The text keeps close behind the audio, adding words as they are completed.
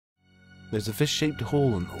There's a fish-shaped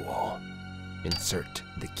hole in the wall. Insert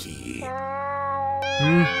the key.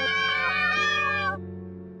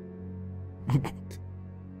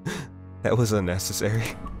 That was unnecessary.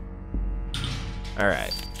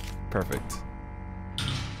 Alright. Perfect.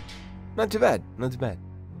 Not too bad. Not too bad.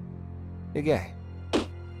 Hey, guy.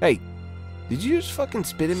 Hey. Did you just fucking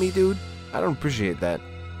spit at me, dude? I don't appreciate that.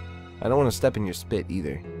 I don't want to step in your spit,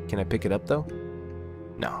 either. Can I pick it up, though?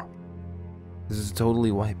 No. This is a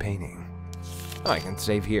totally white painting. Oh, I can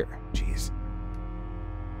save here. Jeez.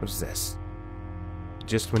 What is this?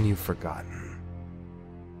 Just when you've forgotten.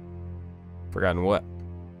 Forgotten what?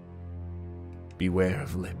 Beware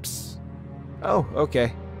of lips. Oh,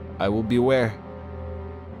 okay. I will beware.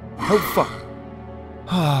 Oh, fuck.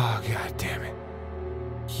 Oh, god damn it.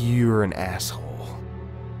 You're an asshole.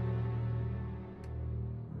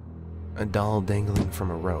 A doll dangling from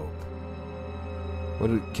a rope.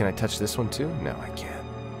 Can I touch this one too? No, I can't.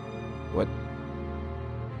 What?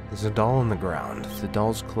 There's a doll on the ground. The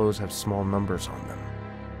doll's clothes have small numbers on them.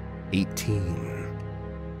 18.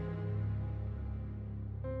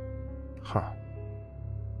 Huh.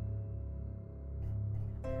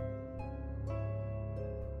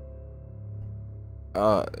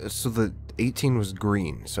 So the 18 was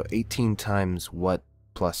green. So 18 times what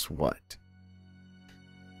plus what?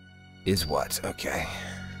 Is what? Okay.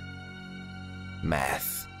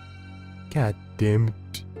 Math. God damn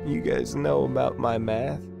it. You guys know about my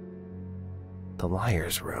math? The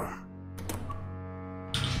liar's room.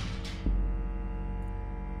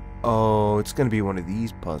 Oh, it's gonna be one of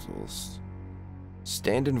these puzzles.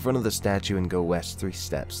 Stand in front of the statue and go west 3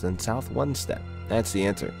 steps, then south 1 step. That's the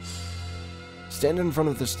answer. Stand in front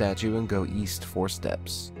of the statue and go east 4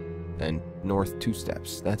 steps, and north 2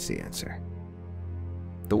 steps. That's the answer.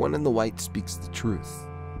 The one in the white speaks the truth.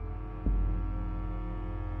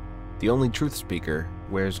 The only truth speaker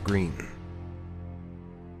wears green.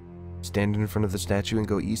 Stand in front of the statue and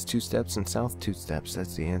go east 2 steps and south 2 steps.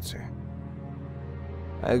 That's the answer.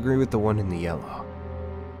 I agree with the one in the yellow.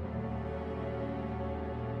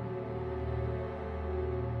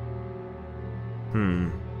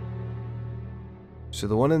 So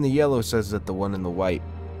the one in the yellow says that the one in the white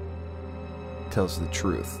tells the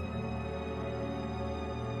truth.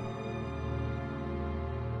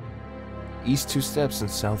 East 2 steps and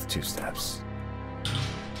south 2 steps.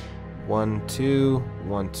 1, 2,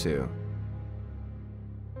 1, 2.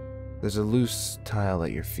 There's a loose tile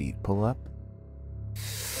at your feet. Pull up.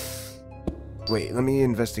 Wait, let me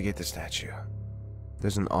investigate the statue.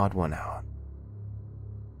 There's an odd one out.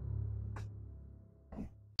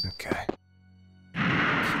 Okay.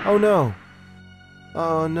 Oh no!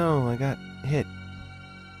 Oh no, I got hit.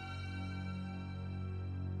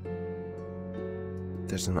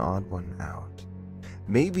 There's an odd one out.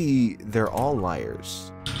 Maybe they're all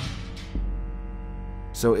liars.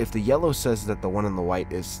 So if the yellow says that the one in the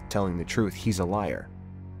white is telling the truth, he's a liar.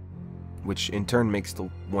 Which in turn makes the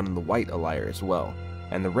one in the white a liar as well.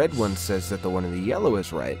 And the red one says that the one in the yellow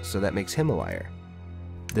is right, so that makes him a liar.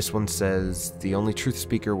 This one says the only truth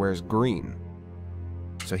speaker wears green.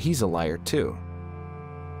 So he's a liar too.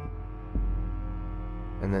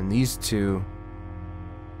 And then these two...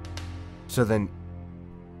 So then...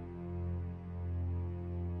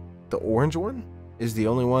 The orange one is the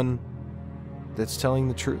only one that's telling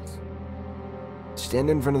the truth. Stand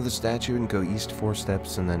in front of the statue and go east 4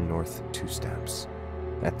 steps and then north 2 steps.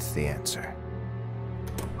 That's the answer.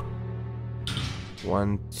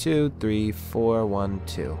 1, 2, 3, 4, 1,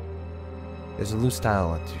 2. There's a loose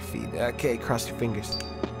tile at your feet. Okay, cross your fingers.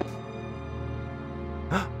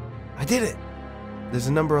 I did it! There's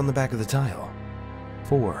a number on the back of the tile.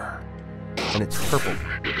 4. And it's purple.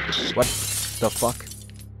 What the fuck?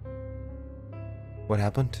 What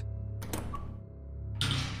happened?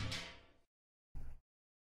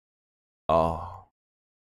 Oh.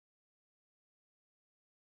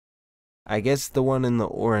 I guess the one in the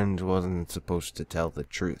orange wasn't supposed to tell the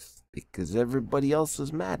truth, because everybody else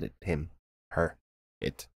was mad at him. Her.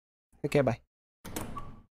 It. Okay, bye.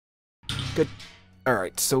 Good.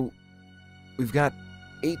 Alright, so we've got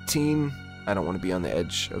 18. I don't want to be on the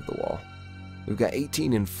edge of the wall. We've got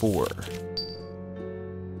 18 and 4.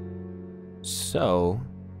 So,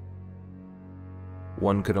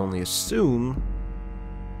 one could only assume...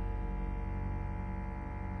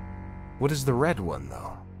 What is the red one,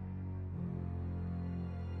 though?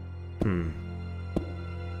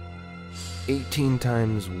 18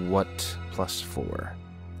 times what plus 4?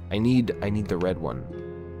 I need the red one.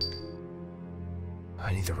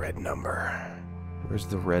 I need the red number. Where's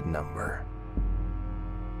the red number?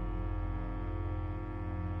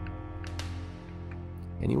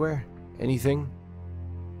 Anywhere? Anything?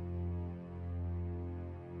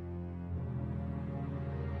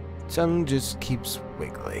 Tongue just keeps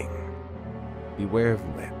wiggling. Beware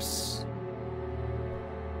of lips.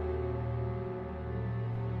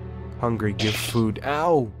 Hungry, give food.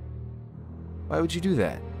 Ow! Why would you do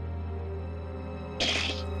that?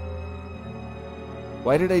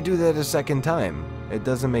 Why did I do that a second time? It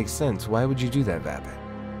doesn't make sense. Why would you do that, Vapid?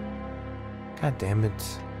 God damn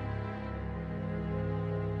it.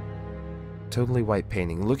 Totally white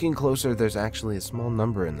painting. Looking closer, there's actually a small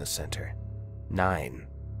number in the center. 9.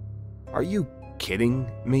 Are you kidding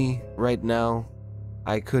me right now?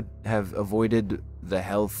 I could have avoided the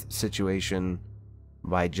health situation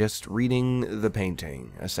by just reading the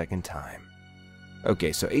painting a second time.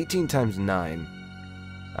 Okay, so 18 times 9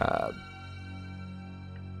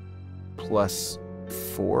 plus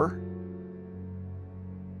 4.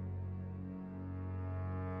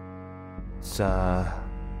 It's 18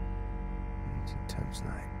 times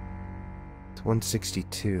 9. It's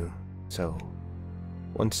 162. So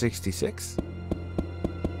 166?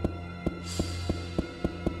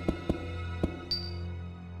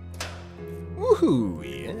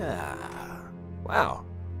 Woohoo! Yeah. Wow.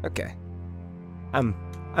 Okay. I'm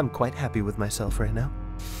quite happy with myself right now.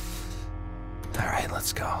 All right,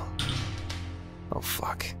 let's go. Oh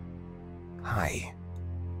fuck. Hi.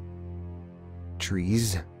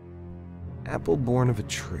 Trees. Apple born of a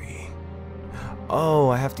tree. Oh,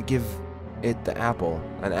 I have to give it the apple.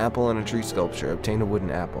 An apple and a tree sculpture. Obtain a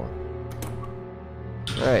wooden apple.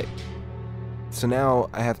 Alright. So now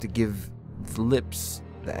I have to give the lips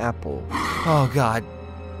the apple. Oh god.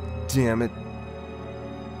 Damn it.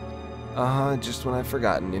 Just when I've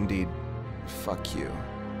forgotten, indeed. Fuck you.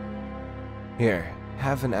 Here,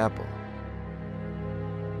 have an apple.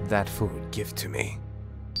 That food, give to me.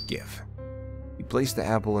 Give. You place the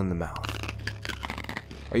apple in the mouth.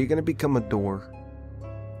 Are you gonna become a door?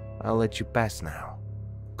 I'll let you pass now.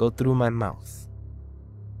 Go through my mouth.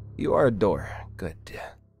 You are a door. Good.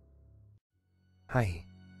 Hi.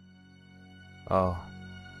 Oh.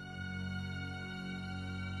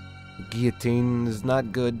 Guillotine is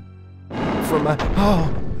not good for my...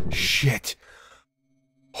 Oh, shit.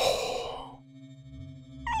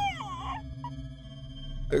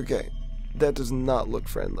 Okay, that does not look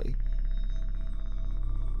friendly.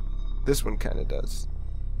 This one kind of does.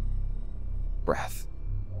 Breath.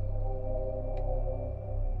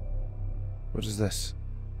 What is this?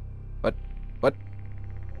 What?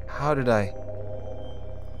 How did I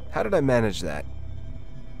manage that?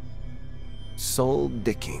 Soul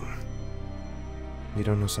dicking. You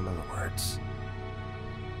don't know some other words.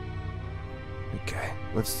 Okay,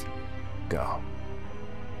 let's go.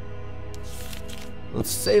 Let's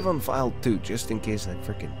save on file 2, just in case I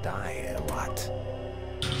freaking die a lot.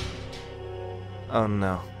 Oh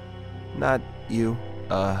no. Not you.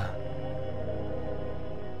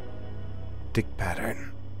 Dick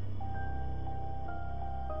pattern.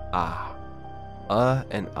 Ah.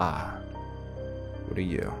 And ah. What are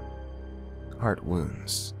you? Heart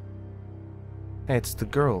wounds. Hey, it's the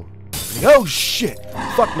girl. Oh shit!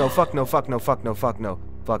 Fuck no, fuck no, fuck no, fuck no, fuck no.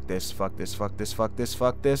 Fuck this, fuck this, fuck this, fuck this,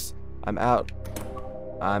 fuck this. I'm out.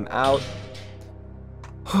 I'm out.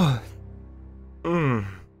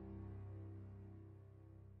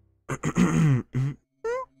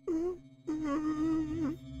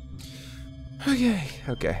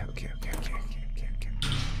 Okay.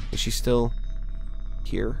 Is she still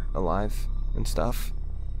here, alive, and stuff?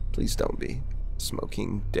 Please don't be.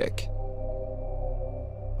 Smoking dick.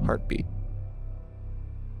 Heartbeat.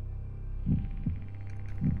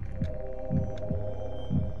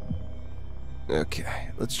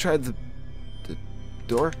 Okay, let's try the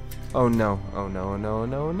door. Oh no, oh no, no,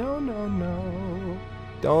 no, no, no, no.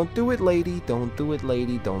 Don't do it, lady. Don't do it,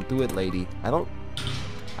 lady. Don't do it, lady. I don't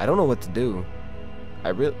know what to do.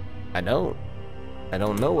 I don't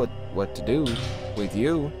know what to do with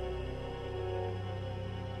you.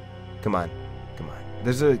 Come on. Come on.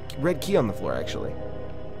 There's a red key on the floor, actually.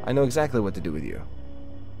 I know exactly what to do with you.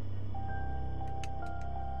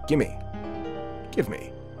 Gimme. Give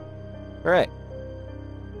me. Alright.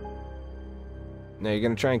 Now you're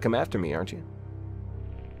gonna try and come after me, aren't you?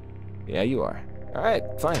 Yeah, you are.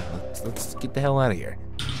 Alright, fine. Let's get the hell out of here.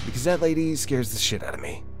 Because that lady scares the shit out of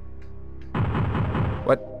me.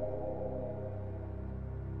 What?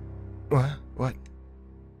 What?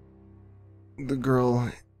 The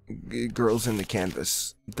girls in the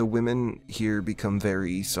canvas. The women here become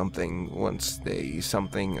very something once they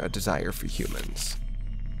a desire for humans.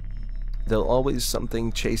 They'll always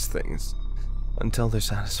chase things until they're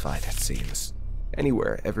satisfied, it seems.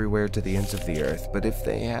 Anywhere, everywhere, to the ends of the earth. But if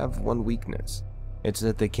they have one weakness, it's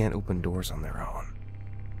that they can't open doors on their own.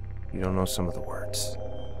 You don't know some of the words.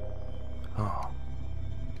 Oh.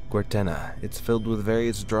 Guertena. It's filled with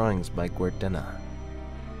various drawings by Guertena.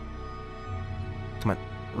 Come on,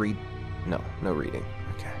 read. No, no reading.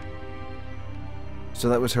 Okay. So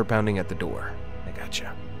that was her pounding at the door. I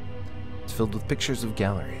gotcha. It's filled with pictures of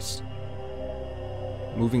galleries.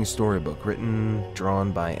 Moving storybook written,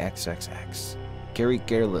 drawn by XXX. Carrie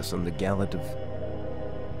Careless on the Gallet of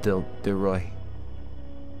de Roy.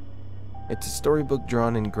 It's a storybook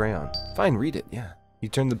drawn in crayon. Fine, read it, yeah. You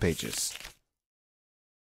turn the pages.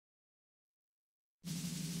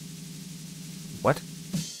 What?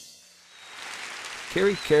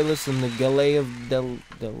 Carrie Careless in the Gallet of Del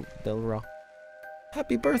Roy.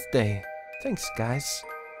 Happy birthday! Thanks, guys.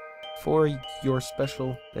 For your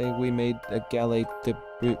special day, we made a Gallet de...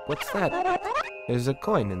 What's that? There's a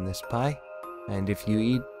coin in this pie. And if you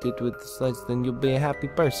eat it with the slice, then you'll be a happy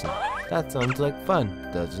person. That sounds like fun,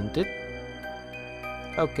 doesn't it?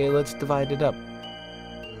 Okay, let's divide it up.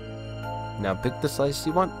 Now pick the slice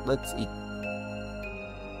you want. Let's eat.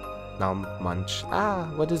 Now munch.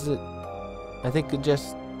 Ah, what is it? I think it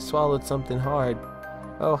just swallowed something hard.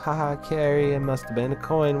 Oh, haha, Carrie, it must have been a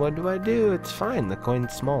coin. What do I do? It's fine, the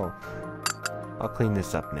coin's small. I'll clean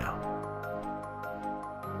this up now.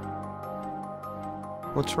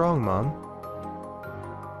 What's wrong, Mom?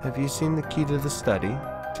 Have you seen the key to the study?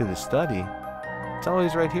 To the study? It's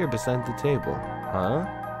always right here beside the table. Huh?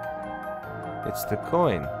 It's the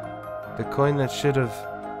coin. The coin that should have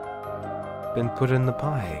been put in the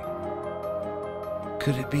pie.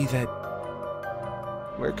 Could it be that...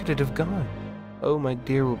 Where could it have gone? Oh, my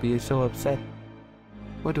dear will be so upset.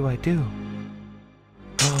 What do I do?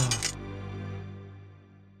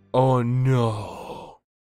 Oh no.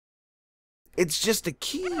 It's just a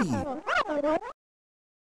key.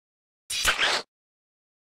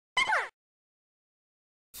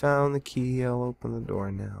 Found the key. I'll open the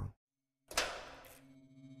door now.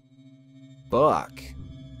 Fuck.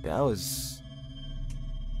 That was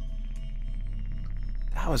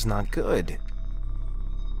not good.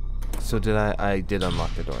 So did I did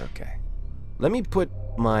unlock the door, okay. Let me put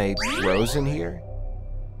my rose in here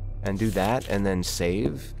and do that and then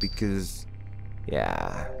save because,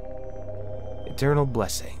 yeah. Eternal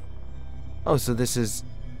blessing. Oh, so this is,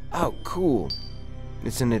 oh, cool.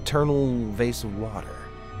 It's an eternal vase of water.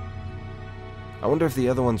 I wonder if the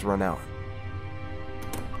other ones run out.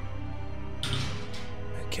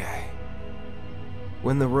 Okay.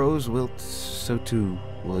 When the rose wilts, so too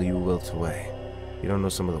will you wilt away. You don't know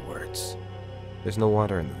some of the words. There's no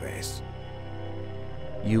water in the vase.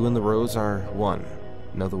 You and the rose are one.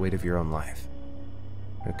 Know the weight of your own life.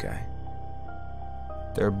 Okay.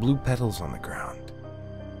 There are blue petals on the ground.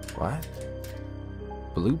 What?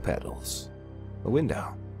 Blue petals? A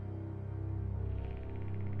window.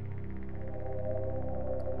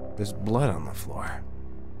 There's blood on the floor.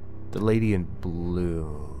 The lady in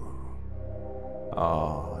blue.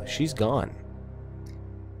 Oh, she's gone.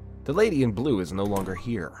 The lady in blue is no longer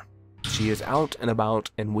here. She is out and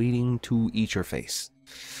about and waiting to eat your face.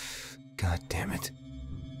 God damn it.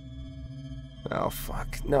 Oh,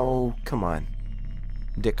 fuck. No, come on.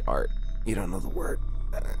 Dick art. You don't know the word.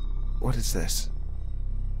 What is this?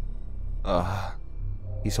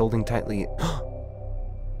 He's holding tightly.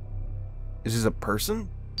 Is this a person?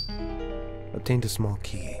 Obtained a small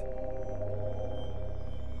key.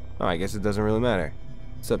 Oh, I guess it doesn't really matter.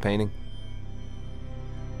 What's up, painting?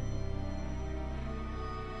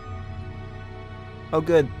 Oh,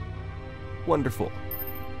 good. Wonderful.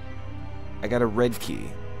 I got a red key.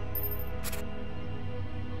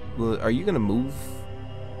 Well, are you gonna move?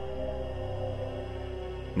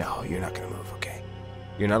 No, you're not gonna move, okay.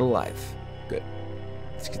 You're not alive. Good.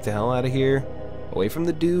 Let's get the hell out of here. Away from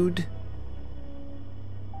the dude.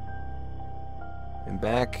 And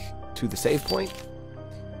back to the save point.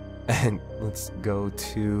 And let's go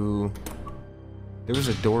to... There was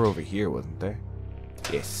a door over here, wasn't there?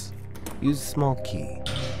 Yes. Use a small key.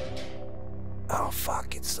 Oh,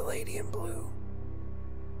 fuck. It's the lady in blue.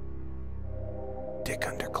 Dick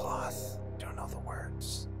under cloth. Don't know the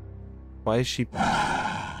words. Why is she...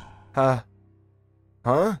 Huh?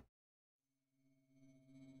 Huh?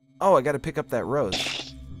 Oh, I gotta pick up that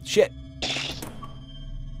rose. Shit.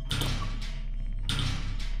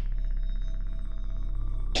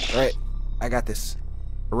 Alright, I got this.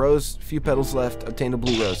 A rose, a few petals left, obtain a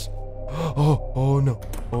blue rose. Oh no.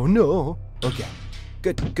 Oh no. Okay.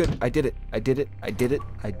 Good, good. I did it. I did it. I did it.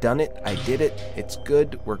 I done it. I did it. It's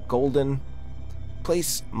good. We're golden.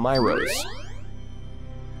 Place my rose.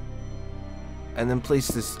 And then place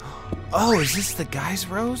this. Oh, is this the guy's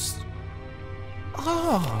rose?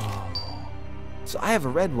 Oh. So I have a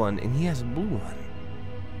red one and he has a blue one.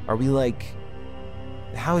 Are we like...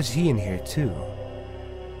 How is he in here too?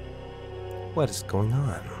 What is going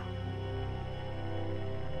on?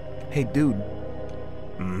 Hey, dude.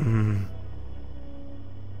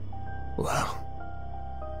 Wow.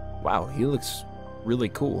 Wow, he looks really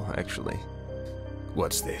cool, actually.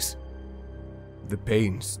 What's this? The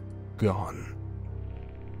pain's gone.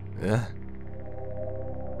 Yeah?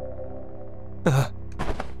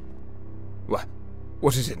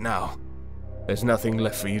 What is it now? There's nothing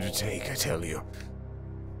left for you to take, I tell you.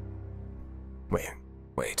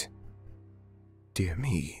 Wait. Dear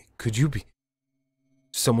me, could you be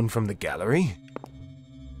someone from the gallery?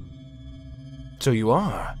 So you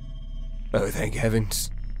are. Oh, thank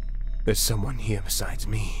heavens. There's someone here besides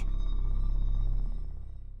me.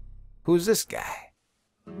 Who's this guy?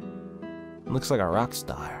 Looks like a rock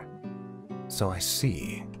star. So I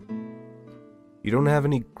see. You don't have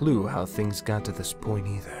any clue how things got to this point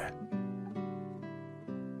either.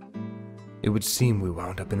 It would seem we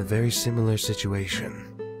wound up in a very similar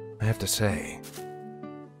situation, I have to say.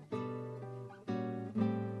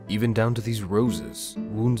 Even down to these roses,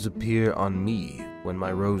 wounds appear on me when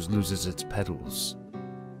my rose loses its petals.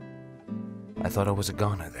 I thought I was a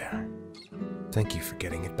goner there. Thank you for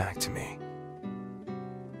getting it back to me.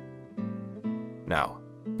 Now,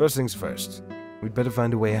 first things first, we'd better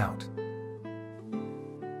find a way out.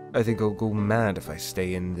 I think I'll go mad if I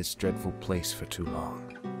stay in this dreadful place for too long.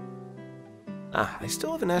 I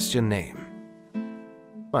still haven't asked your name.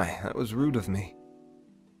 Why, that was rude of me.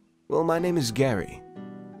 Well, my name is Gary.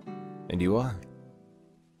 And you are?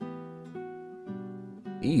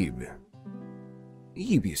 Ebe.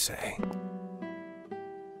 Ebe, you say?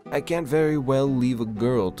 I can't very well leave a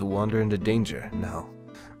girl to wander into danger, no.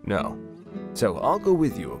 So I'll go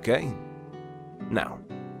with you, okay? Now,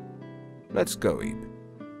 let's go, Ebe.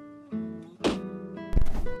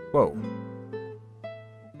 Whoa.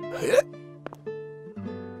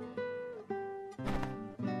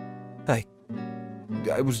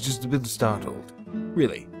 I was just a bit startled.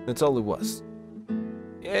 Really, that's all it was.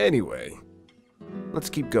 Anyway, let's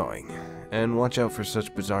keep going, and watch out for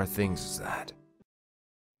such bizarre things as that.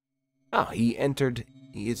 He entered.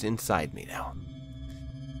 He is inside me now.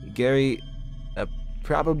 Gary,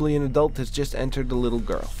 probably an adult, has just entered a little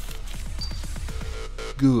girl.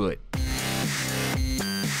 Good.